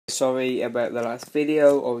sorry about the last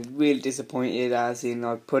video. I was really disappointed, as in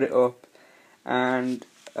I put it up and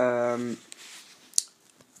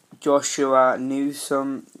Joshua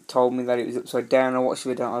Newsom told me that it was upside down. I watched the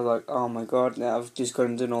video and I was like, oh my god, now I've just gone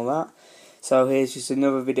and done all that. So here's just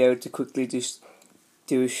another video to quickly just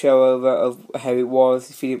do a show over of how it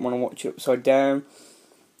was if you didn't want to watch it upside down,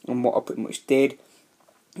 and what I pretty much did.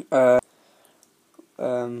 What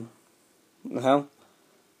the hell?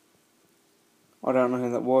 I don't know who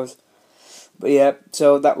that was. But yeah,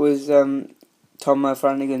 so that was Tom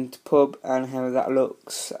Flanagan's pub and how that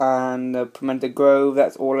looks, and Pimento Grove.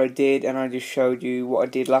 That's all I did, and I just showed you what I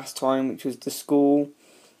did last time, which was the school.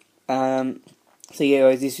 So yeah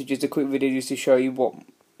guys, this is just a quick video just to show you what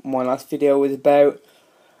my last video was about.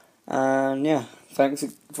 And yeah, thanks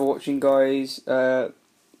for watching guys.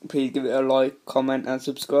 Please give it a like, comment and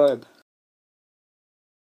subscribe.